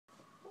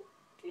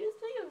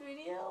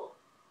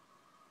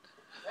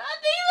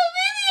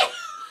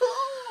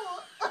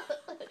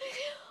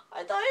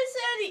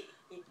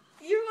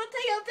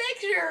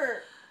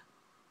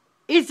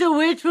a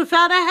witch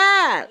without a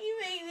hat. You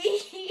made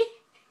me.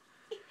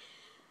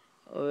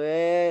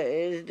 Where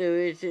is the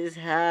witch's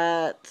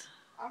hat?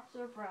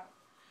 Officer Brown.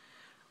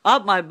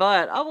 Up my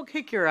butt. I will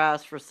kick your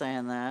ass for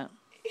saying that.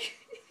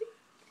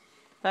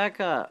 Back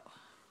up.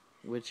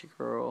 Witchy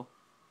girl.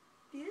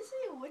 Did you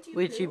say witchy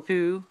Witchy poo?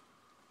 poo.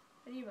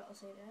 How do you about to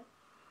say that?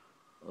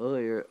 Oh,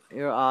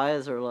 your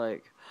eyes are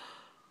like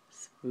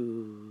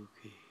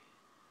spooky.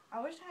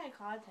 I wish I had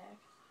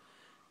contacts.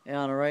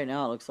 Ayanna, right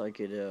now it looks like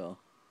you do.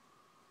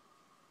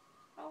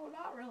 Oh,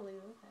 not really.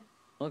 Okay.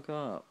 Look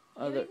up.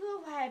 Maybe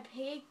if I had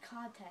pink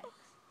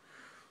contacts.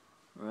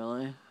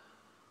 Really?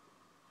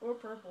 Or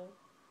purple.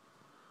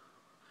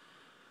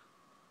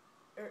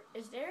 Or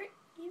is there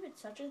even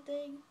such a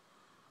thing?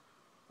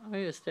 Are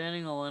you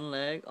standing on one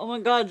leg? Oh my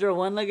god, you're a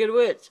one-legged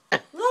witch.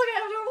 Look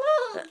at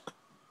her, look!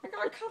 I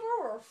got cut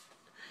off.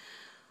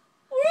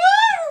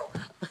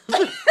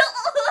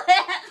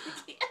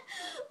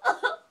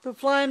 The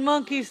flying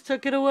monkeys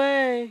took it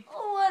away.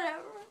 Oh,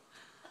 whatever.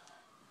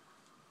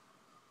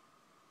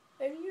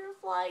 If you're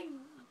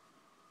flying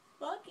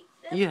monkey.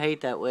 You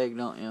hate that wig,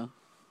 don't you?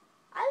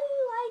 I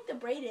like the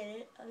braid in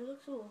it. It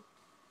looks cool.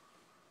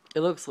 It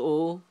looks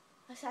cool.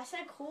 I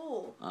said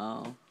cool.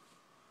 Oh.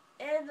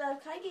 And I'm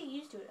kind of getting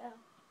used to it now.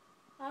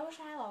 I wish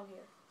I had long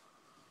hair.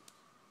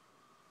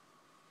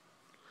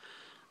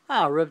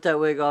 I'll rip that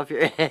wig off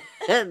your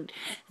head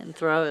and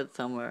throw it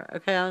somewhere.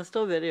 Okay, I'm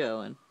still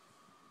videoing.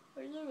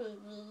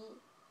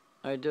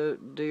 Alright, do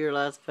your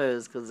last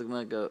pose because I'm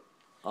going to go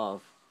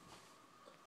off.